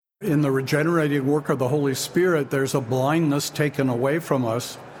In the regenerating work of the Holy Spirit, there's a blindness taken away from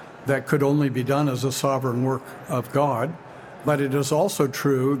us that could only be done as a sovereign work of God. But it is also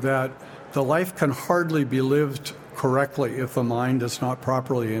true that the life can hardly be lived correctly if the mind is not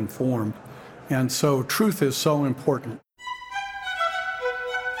properly informed. And so truth is so important.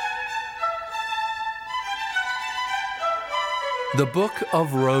 The Book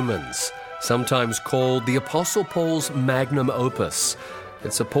of Romans, sometimes called the Apostle Paul's magnum opus.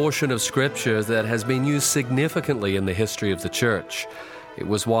 It's a portion of Scripture that has been used significantly in the history of the Church. It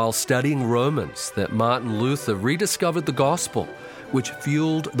was while studying Romans that Martin Luther rediscovered the gospel, which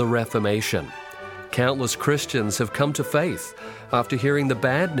fueled the Reformation. Countless Christians have come to faith after hearing the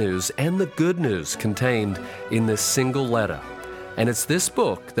bad news and the good news contained in this single letter. And it's this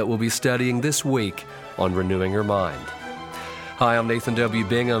book that we'll be studying this week on Renewing Your Mind. Hi, I'm Nathan W.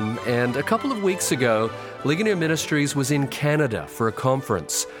 Bingham, and a couple of weeks ago, Ligonier Ministries was in Canada for a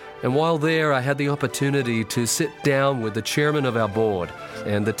conference. And while there, I had the opportunity to sit down with the chairman of our board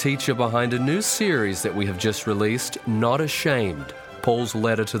and the teacher behind a new series that we have just released, Not Ashamed, Paul's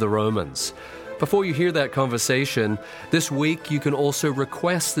Letter to the Romans. Before you hear that conversation, this week you can also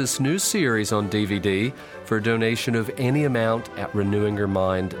request this new series on DVD for a donation of any amount at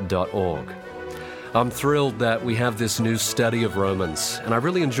renewingyourmind.org. I'm thrilled that we have this new study of Romans, and I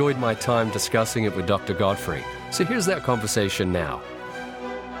really enjoyed my time discussing it with Dr. Godfrey. So here's that conversation now.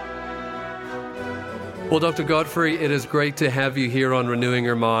 Well, Dr. Godfrey, it is great to have you here on Renewing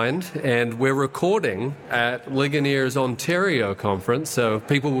Your Mind, and we're recording at Ligonier's Ontario conference, so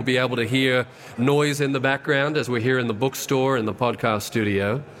people will be able to hear noise in the background as we're here in the bookstore and the podcast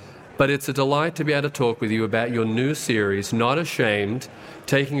studio. But it's a delight to be able to talk with you about your new series, Not Ashamed,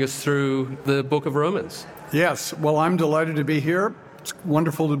 taking us through the book of Romans. Yes, well, I'm delighted to be here. It's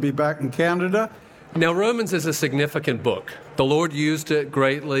wonderful to be back in Canada. Now, Romans is a significant book. The Lord used it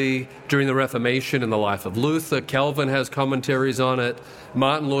greatly during the Reformation in the life of Luther. Calvin has commentaries on it.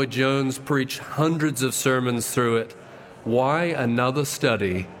 Martin Lloyd-Jones preached hundreds of sermons through it. Why another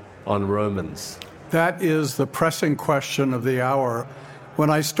study on Romans? That is the pressing question of the hour. When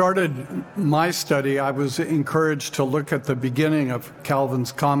I started my study, I was encouraged to look at the beginning of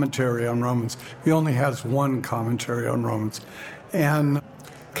Calvin's commentary on Romans. He only has one commentary on Romans. And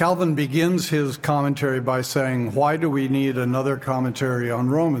Calvin begins his commentary by saying, why do we need another commentary on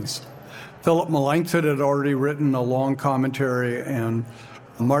Romans? Philip Melanchthon had already written a long commentary, and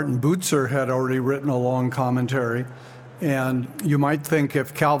Martin Bucer had already written a long commentary. And you might think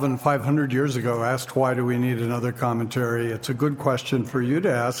if Calvin 500 years ago asked, why do we need another commentary, it's a good question for you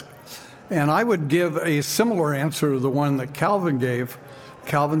to ask. And I would give a similar answer to the one that Calvin gave.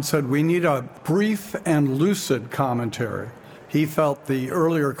 Calvin said, we need a brief and lucid commentary. He felt the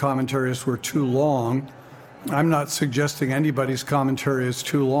earlier commentaries were too long. I'm not suggesting anybody's commentary is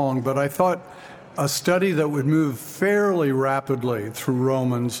too long, but I thought a study that would move fairly rapidly through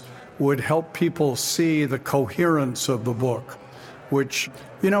Romans would help people see the coherence of the book, which,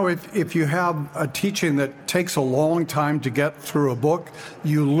 if you have a teaching that takes a long time to get through a book,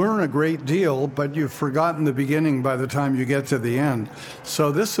 you learn a great deal, but you've forgotten the beginning by the time you get to the end.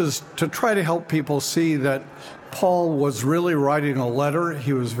 So this is to try to help people see that Paul was really writing a letter.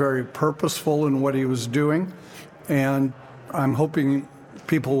 He was very purposeful in what he was doing, and I'm hoping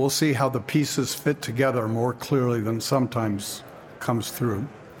people will see how the pieces fit together more clearly than sometimes comes through.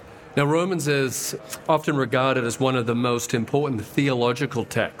 Now, Romans is often regarded as one of the most important theological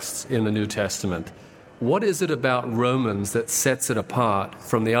texts in the New Testament. What is it about Romans that sets it apart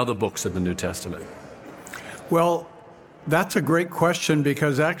from the other books of the New Testament? Well, that's a great question,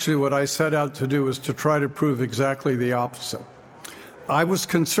 because actually what I set out to do was to try to prove exactly the opposite. I was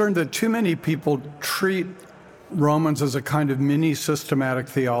concerned that too many people treat Romans as a kind of mini systematic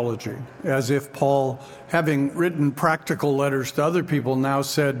theology, as if Paul, having written practical letters to other people, now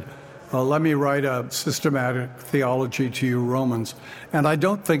said, let me write a systematic theology to you, Romans. And I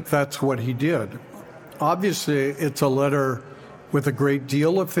don't think that's what he did. Obviously, it's a letter with a great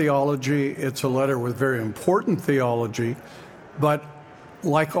deal of theology. It's a letter with very important theology. But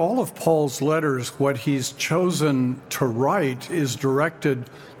like all of Paul's letters, what he's chosen to write is directed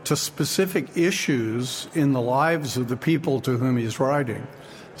to specific issues in the lives of the people to whom he's writing.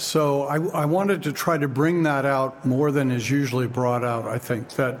 So I wanted to try to bring that out more than is usually brought out, I think,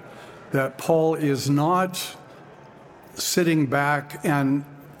 that Paul is not sitting back and,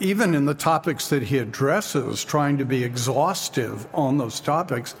 even in the topics that he addresses, trying to be exhaustive on those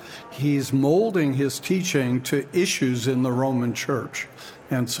topics. He's molding his teaching to issues in the Roman church.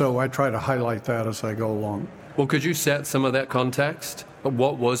 And so I try to highlight that as I go along. Well, could you set some of that context?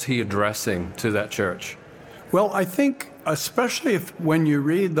 What was he addressing to that church? Well, I think especially when you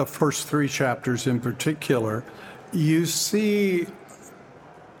read the first 3 chapters in particular, you see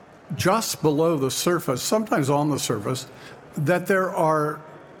just below the surface, sometimes on the surface, that there are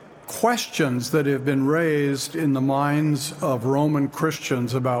questions that have been raised in the minds of Roman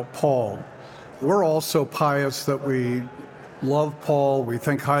Christians about Paul. We're all so pious that we love Paul, we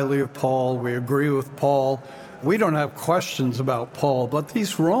think highly of Paul, we agree with Paul. We don't have questions about Paul, but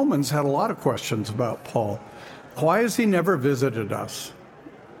these Romans had a lot of questions about Paul. Why has he never visited us?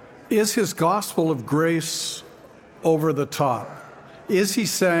 Is his gospel of grace over the top? Is he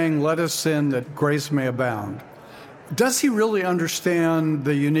saying, let us sin that grace may abound? Does he really understand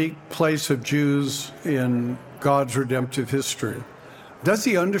the unique place of Jews in God's redemptive history? Does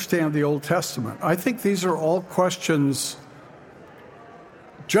he understand the Old Testament? I think these are all questions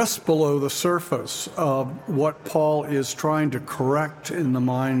just below the surface of what Paul is trying to correct in the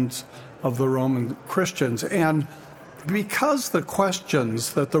minds of the Roman Christians. And because the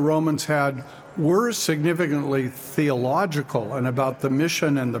questions that the Romans had were significantly theological and about the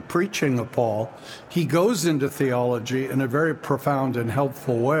mission and the preaching of Paul, he goes into theology in a very profound and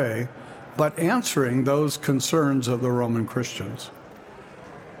helpful way, but answering those concerns of the Roman Christians.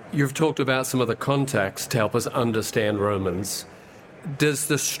 You've talked about some of the context to help us understand Romans. Does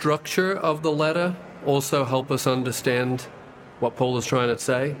the structure of the letter also help us understand what Paul is trying to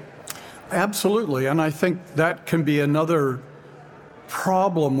say? Absolutely, and I think that can be another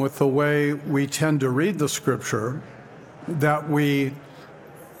problem with the way we tend to read the Scripture, that we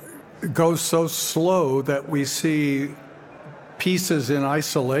go so slow that we see pieces in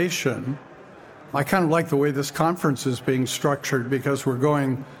isolation. I kind of like the way this conference is being structured because we're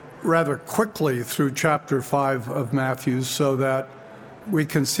going rather quickly through chapter 5 of Matthew so that we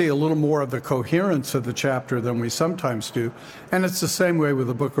can see a little more of the coherence of the chapter than we sometimes do. And it's the same way with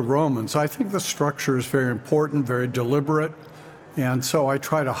the book of Romans. I think the structure is very important, very deliberate. And so I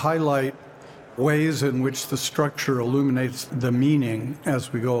try to highlight ways in which the structure illuminates the meaning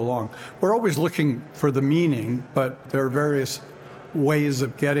as we go along. We're always looking for the meaning, but there are various ways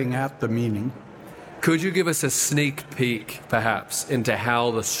of getting at the meaning. Could you give us a sneak peek, perhaps, into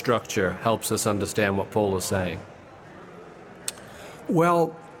how the structure helps us understand what Paul is saying? Well,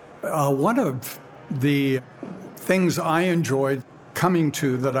 one of the things I enjoyed coming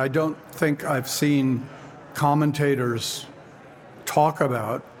to that I don't think I've seen commentators talk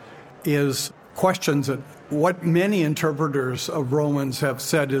about is questions that what many interpreters of Romans have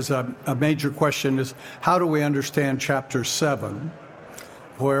said is a major question is, how do we understand chapter 7,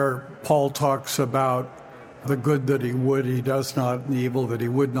 where Paul talks about the good that he would, he does not, and the evil that he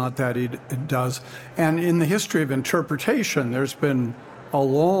would not, that he does. And in the history of interpretation, there's been a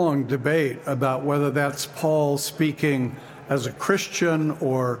long debate about whether that's Paul speaking as a Christian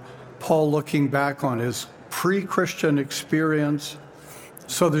or Paul looking back on his pre-Christian experience.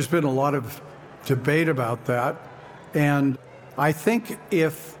 So there's been a lot of debate about that. And I think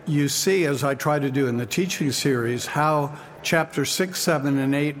if you see, as I try to do in the teaching series, how chapters 6, 7,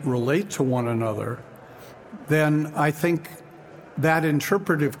 and 8 relate to one another, then I think that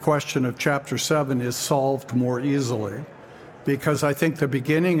interpretive question of chapter 7 is solved more easily. Because I think the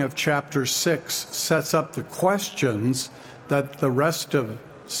beginning of chapter 6 sets up the questions that the rest of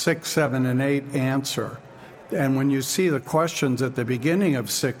 6, 7, and 8 answer. And when you see the questions at the beginning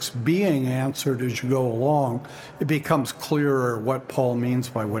of 6 being answered as you go along, it becomes clearer what Paul means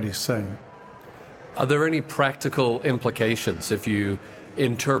by what he's saying. Are there any practical implications if you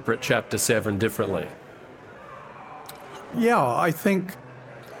interpret chapter 7 differently? Yeah, I think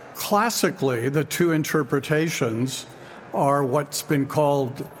classically the two interpretations are what's been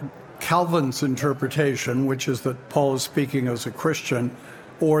called Calvin's interpretation, which is that Paul is speaking as a Christian,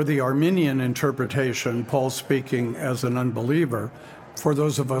 or the Arminian interpretation, Paul speaking as an unbeliever. For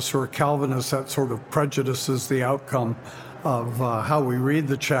those of us who are Calvinists, that sort of prejudices the outcome of how we read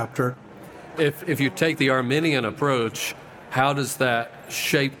the chapter. If you take the Arminian approach, how does that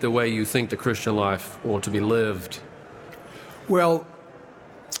shape the way you think the Christian life ought to be lived? Well,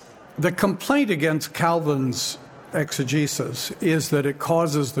 the complaint against Calvin's exegesis is that it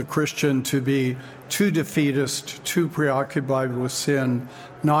causes the Christian to be too defeatist, too preoccupied with sin,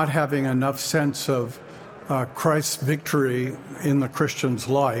 not having enough sense of Christ's victory in the Christian's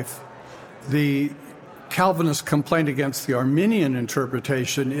life. The Calvinist complaint against the Arminian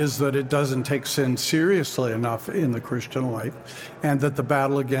interpretation is that it doesn't take sin seriously enough in the Christian life, and that the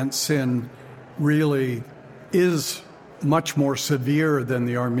battle against sin really is much more severe than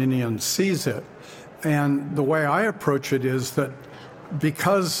the Arminian sees it. And the way I approach it is that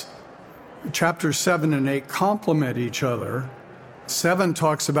because chapters 7 and 8 complement each other, 7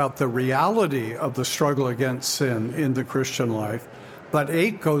 talks about the reality of the struggle against sin in the Christian life. But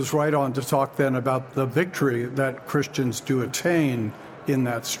 8 goes right on to talk then about the victory that Christians do attain in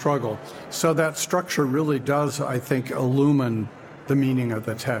that struggle. So that structure really does, I think, illumine the meaning of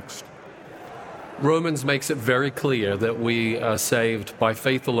the text. Romans makes it very clear that we are saved by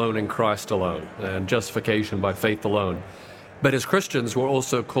faith alone in Christ alone, and justification by faith alone. But as Christians, we're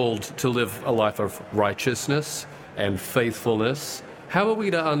also called to live a life of righteousness and faithfulness. How are we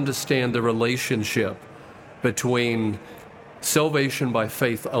to understand the relationship between salvation by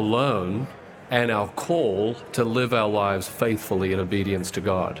faith alone and our call to live our lives faithfully in obedience to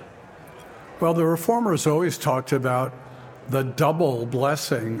God? Well, the Reformers always talked about the double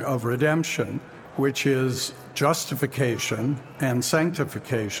blessing of redemption, which is justification and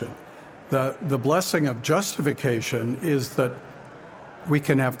sanctification. The blessing of justification is that we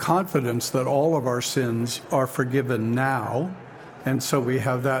can have confidence that all of our sins are forgiven now, and so we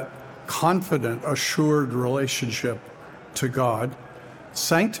have that confident, assured relationship to God.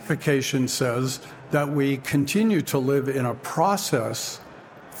 Sanctification says that we continue to live in a process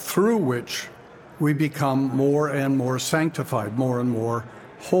through which we become more and more sanctified, more and more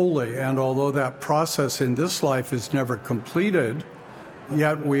holy. And although that process in this life is never completed,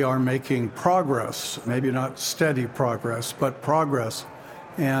 yet we are making progress, maybe not steady progress, but progress.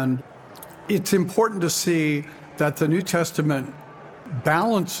 And it's important to see that the New Testament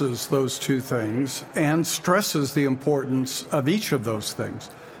balances those two things and stresses the importance of each of those things.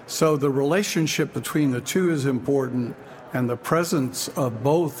 So the relationship between the two is important, and the presence of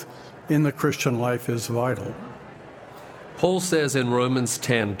both in the Christian life is vital. Paul says in Romans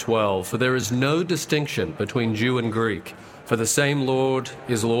 10:12, "For there is no distinction between Jew and Greek, for the same Lord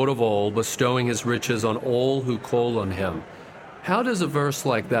is Lord of all, bestowing his riches on all who call on him." How does a verse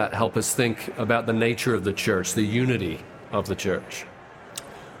like that help us think about the nature of the church, the unity of the church?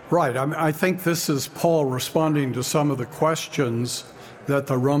 Right. I think this is Paul responding to some of the questions that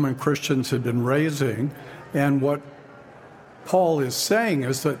the Roman Christians had been raising. And what Paul is saying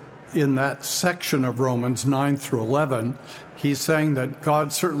is that in that section of Romans 9 through 11, he's saying that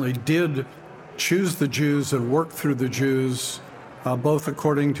God certainly did choose the Jews and work through the Jews, both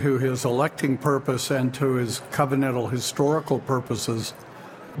according to his electing purpose and to his covenantal historical purposes,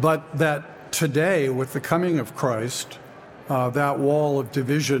 but that today, with the coming of Christ, that wall of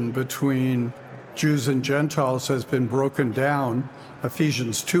division between Jews and Gentiles has been broken down.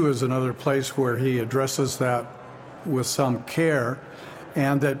 Ephesians 2 is another place where he addresses that with some care,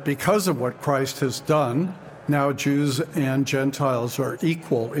 and that because of what Christ has done, now Jews and Gentiles are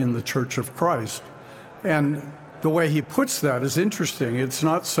equal in the Church of Christ. And the way he puts that is interesting. It's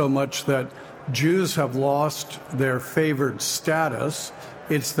not so much that Jews have lost their favored status,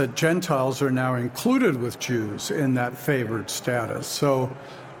 it's that Gentiles are now included with Jews in that favored status. So,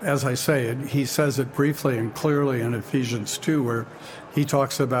 as I say, he says it briefly and clearly in Ephesians 2, where he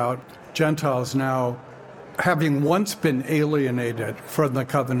talks about Gentiles now, having once been alienated from the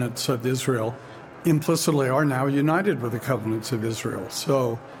covenants of Israel, implicitly are now united with the covenants of Israel.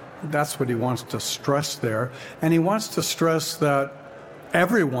 So that's what he wants to stress there. And he wants to stress that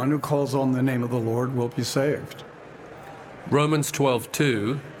everyone who calls on the name of the Lord will be saved. Romans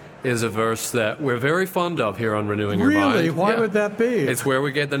 12:2 is a verse that we're very fond of here on Renewing Your Mind. Really? Why would that be? It's where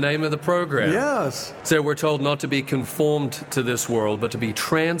we get the name of the program. Yes. So we're told not to be conformed to this world, but to be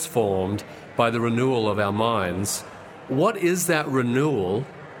transformed by the renewal of our minds. What is that renewal?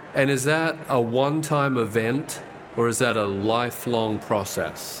 And is that a one-time event, or is that a lifelong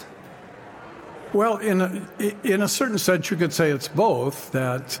process? Well, in a certain sense, you could say it's both,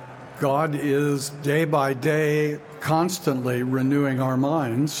 that God is day by day constantly renewing our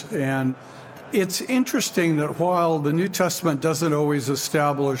minds. And it's interesting that while the New Testament doesn't always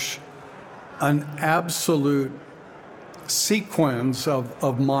establish an absolute sequence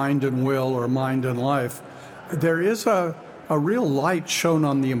of mind and will or mind and life, there is a real light shown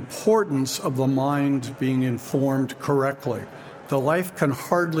on the importance of the mind being informed correctly. The life can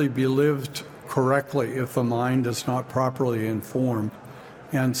hardly be lived correctly if the mind is not properly informed.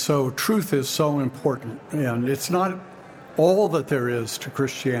 And so truth is so important. And it's not all that there is to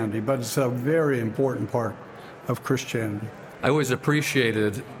Christianity, but it's a very important part of Christianity. I always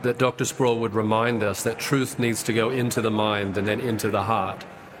appreciated that Dr. Sproul would remind us that truth needs to go into the mind and then into the heart.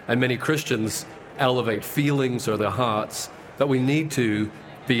 And many Christians elevate feelings or their hearts, but we need to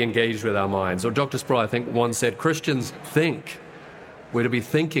be engaged with our minds. Or Dr. Sproul, I think, once said, Christians think. We're to be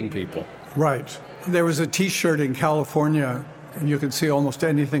thinking people. Right. There was a T-shirt in California, and you can see almost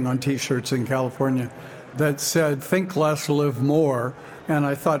anything on T-shirts in California, that said, think less, live more. And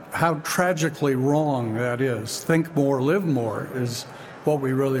I thought how tragically wrong that is. Think more, live more is what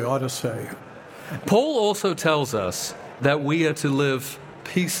we really ought to say. Paul also tells us that we are to live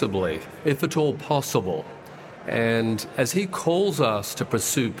peaceably, if at all possible. And as he calls us to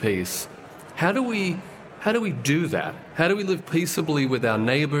pursue peace, how do we do that? How do we live peaceably with our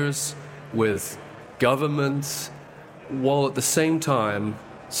neighbors, with governments, while at the same time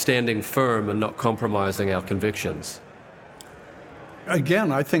standing firm and not compromising our convictions?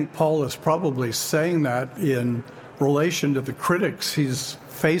 Again, I think Paul is probably saying that in relation to the critics he's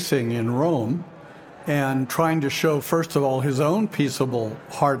facing in Rome and trying to show, first of all, his own peaceable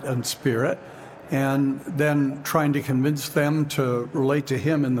heart and spirit, and then trying to convince them to relate to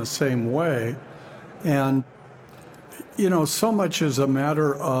him in the same way. And, so much is a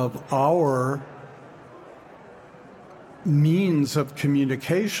matter of our means of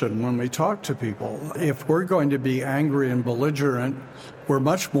communication when we talk to people. If we're going to be angry and belligerent, we're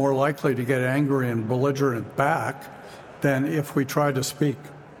much more likely to get angry and belligerent back than if we try to speak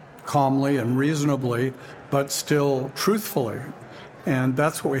calmly and reasonably, but still truthfully. And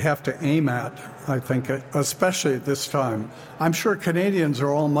that's what we have to aim at, I think, especially at this time. I'm sure Canadians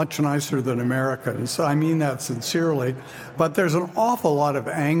are all much nicer than Americans. I mean that sincerely. But there's an awful lot of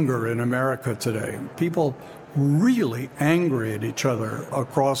anger in America today. People really angry at each other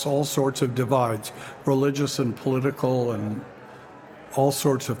across all sorts of divides, religious and political and all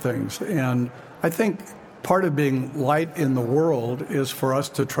sorts of things. And I think part of being light in the world is for us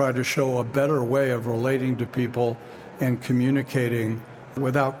to try to show a better way of relating to people and communicating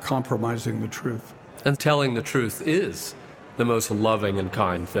without compromising the truth. And telling the truth is the most loving and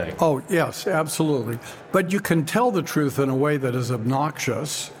kind thing. Oh, yes, absolutely. But you can tell the truth in a way that is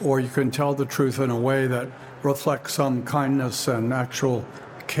obnoxious, or you can tell the truth in a way that reflects some kindness and actual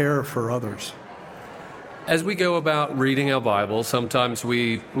care for others. As we go about reading our Bible, sometimes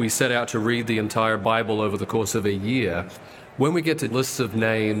we set out to read the entire Bible over the course of a year. When we get to lists of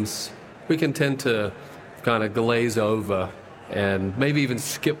names, we can tend to kind of glaze over and maybe even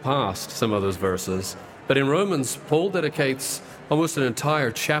skip past some of those verses. But in Romans, Paul dedicates almost an entire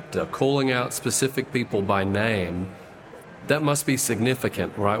chapter calling out specific people by name. That must be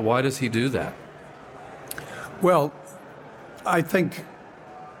significant, right? Why does he do that? Well, I think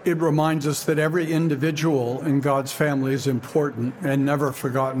it reminds us that every individual in God's family is important and never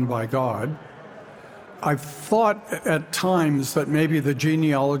forgotten by God. I've thought at times that maybe the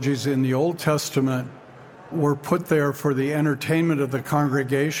genealogies in the Old Testament were put there for the entertainment of the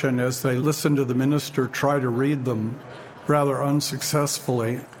congregation as they listened to the minister try to read them rather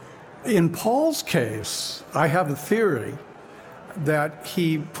unsuccessfully. In Paul's case, I have a theory that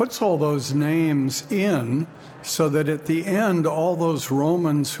he puts all those names in so that at the end, all those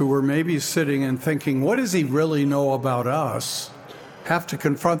Romans who were maybe sitting and thinking, what does he really know about us, have to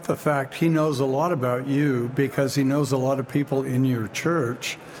confront the fact he knows a lot about you because he knows a lot of people in your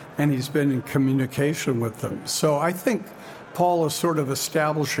church and he's been in communication with them. So I think Paul is sort of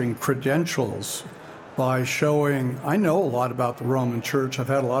establishing credentials by showing, I know a lot about the Roman church. I've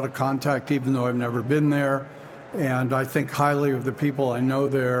had a lot of contact even though I've never been there. And I think highly of the people I know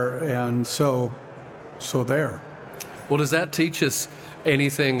there. And so there. Well, does that teach us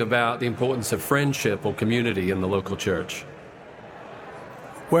anything about the importance of friendship or community in the local church?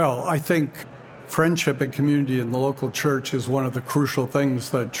 Well, I think friendship and community in the local church is one of the crucial things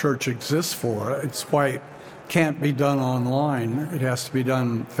that church exists for. It's why it can't be done online. It has to be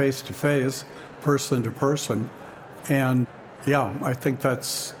done face-to-face, person to person. And yeah, I think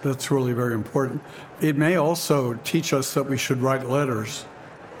that's really very important. It may also teach us that we should write letters.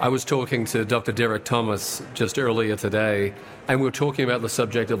 I was talking to Dr. Derek Thomas just earlier today, and we were talking about the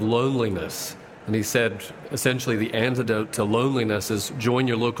subject of loneliness. And he said, essentially, the antidote to loneliness is join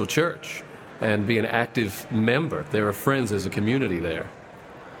your local church and be an active member. There are friends, there's a community there.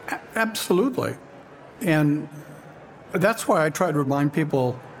 Absolutely. And that's why I try to remind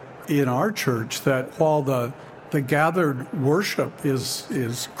people in our church that while the gathered worship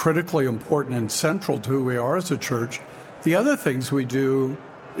is critically important and central to who we are as a church, the other things we do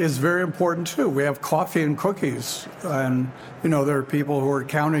is very important too. We have coffee and cookies. And, there are people who are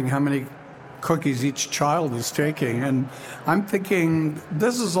counting how many cookies each child is taking. And I'm thinking,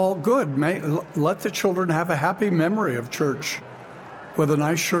 this is all good. Let the children have a happy memory of church with a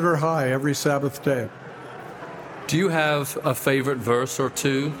nice sugar high every Sabbath day. Do you have a favorite verse or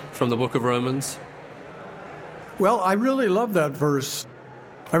two from the book of Romans? Well, I really love that verse.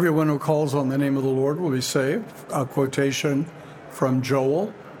 Everyone who calls on the name of the Lord will be saved. A quotation from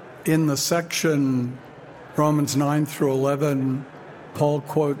Joel. In the section Romans 9 through 11, Paul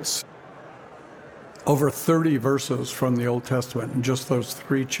quotes over 30 verses from the Old Testament in just those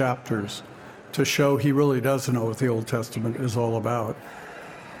 3 chapters to show he really does know what the Old Testament is all about.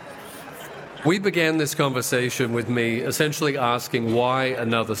 We began this conversation with me essentially asking why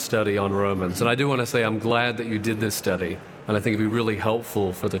another study on Romans. And I do want to say I'm glad that you did this study, and I think it'd be really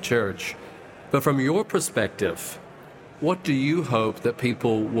helpful for the church. But from your perspective, what do you hope that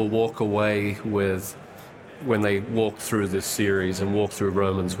people will walk away with when they walk through this series and walk through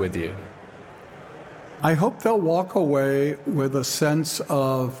Romans with you? I hope they'll walk away with a sense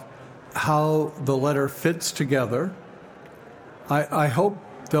of how the letter fits together. I hope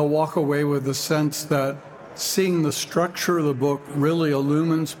they'll walk away with the sense that seeing the structure of the book really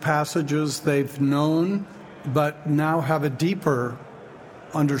illumines passages they've known, but now have a deeper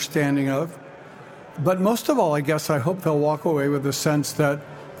understanding of. But most of all, I guess I hope they'll walk away with the sense that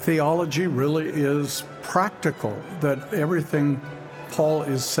theology really is practical, that everything Paul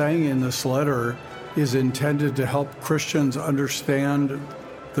is saying in this letter is intended to help Christians understand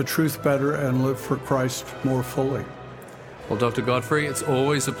the truth better and live for Christ more fully. Well, Dr. Godfrey, it's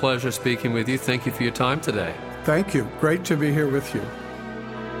always a pleasure speaking with you. Thank you for your time today. Thank you. Great to be here with you.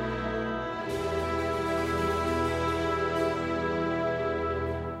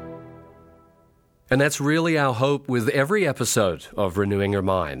 And that's really our hope with every episode of Renewing Your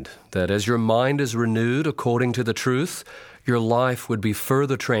Mind, that as your mind is renewed according to the truth, your life would be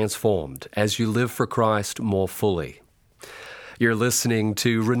further transformed as you live for Christ more fully. You're listening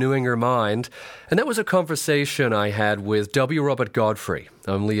to Renewing Your Mind, and that was a conversation I had with W. Robert Godfrey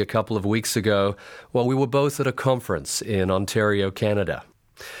only a couple of weeks ago while we were both at a conference in Ontario, Canada.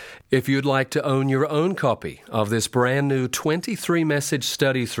 If you'd like to own your own copy of this brand new 23-message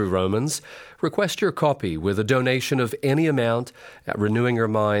study through Romans, request your copy with a donation of any amount at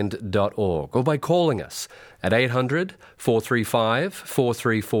renewingyourmind.org or by calling us at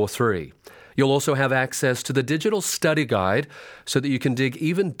 800-435-4343. You'll also have access to the digital study guide so that you can dig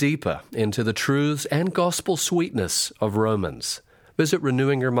even deeper into the truths and gospel sweetness of Romans. Visit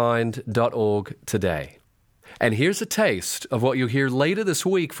renewingyourmind.org today. And here's a taste of what you'll hear later this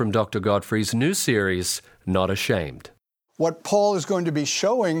week from Dr. Godfrey's new series, Not Ashamed. What Paul is going to be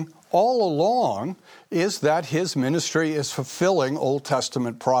showing all along is that his ministry is fulfilling Old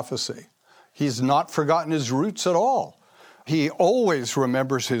Testament prophecy. He's not forgotten his roots at all. He always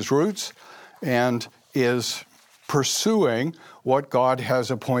remembers his roots and is pursuing what God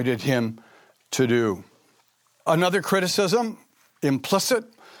has appointed him to do. Another criticism, implicit,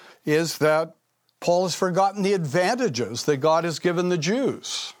 is that Paul has forgotten the advantages that God has given the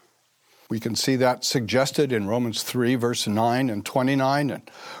Jews. We can see that suggested in Romans 3, verse 9 and 29,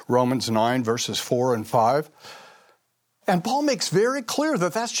 and Romans 9, verses 4 and 5. And Paul makes very clear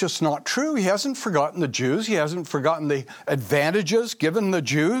that that's just not true. He hasn't forgotten the Jews. He hasn't forgotten the advantages given the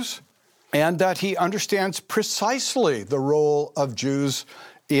Jews, and that he understands precisely the role of Jews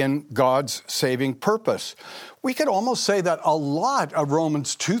in God's saving purpose. We could almost say that a lot of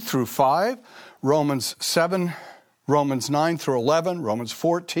Romans 2 through 5, Romans 7, Romans 9 through 11, Romans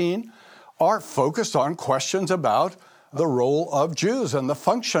 14, are focused on questions about the role of Jews and the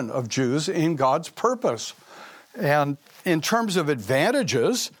function of Jews in God's purpose. And in terms of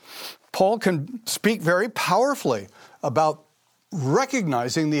advantages, Paul can speak very powerfully about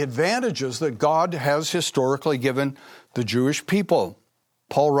recognizing the advantages that God has historically given the Jewish people.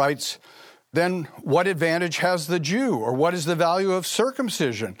 Paul writes, then what advantage has the Jew, or what is the value of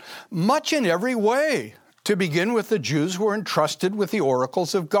circumcision? Much in every way, to begin with the Jews who are entrusted with the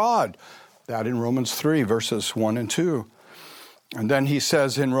oracles of God. That in Romans 3, verses 1 and 2. And then he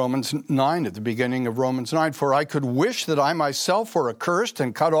says in Romans 9, at the beginning of Romans 9, for I could wish that I myself were accursed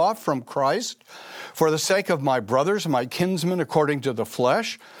and cut off from Christ for the sake of my brothers, my kinsmen according to the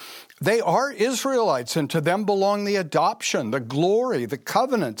flesh. They are Israelites, and to them belong the adoption, the glory, the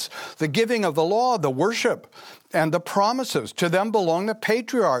covenants, the giving of the law, the worship, and the promises. To them belong the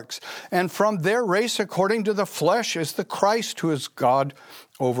patriarchs, and from their race according to the flesh is the Christ, who is God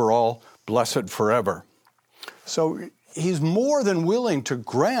over all, blessed forever. So he's more than willing to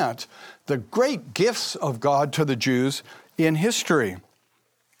grant the great gifts of God to the Jews in history.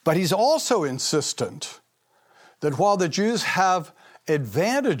 But he's also insistent that while the Jews have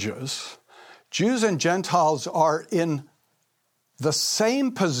advantages, Jews and Gentiles are in the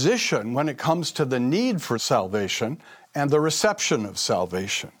same position when it comes to the need for salvation and the reception of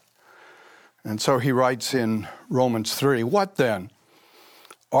salvation. And so he writes in Romans 3, what then?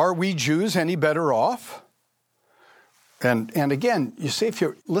 Are we Jews any better off? And again, you see, if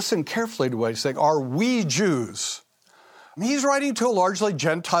you listen carefully to what he's saying, are we Jews? I mean, he's writing to a largely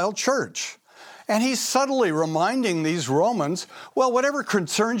Gentile church. And he's subtly reminding these Romans, well, whatever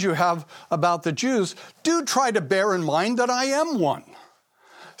concerns you have about the Jews, do try to bear in mind that I am one.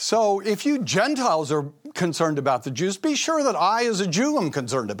 So if you Gentiles are concerned about the Jews, be sure that I as a Jew am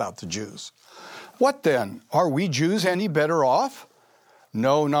concerned about the Jews. What then? Are we Jews any better off?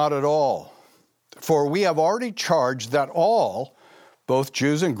 No, not at all. For we have already charged that all, both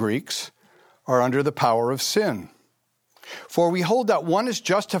Jews and Greeks, are under the power of sin. For we hold that one is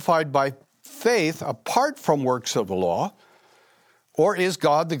justified by faith apart from works of the law, or is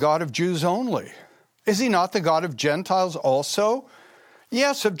God the God of Jews only? Is he not the God of Gentiles also?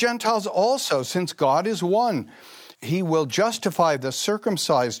 Yes, of Gentiles also, since God is one. He will justify the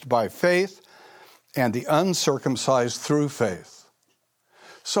circumcised by faith and the uncircumcised through faith.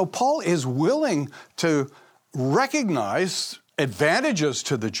 So Paul is willing to recognize advantages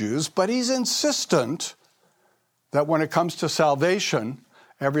to the Jews, but he's insistent that when it comes to salvation,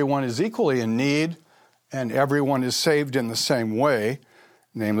 everyone is equally in need and everyone is saved in the same way,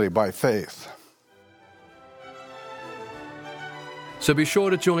 namely by faith. So be sure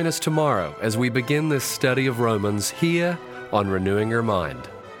to join us tomorrow as we begin this study of Romans here on Renewing Your Mind.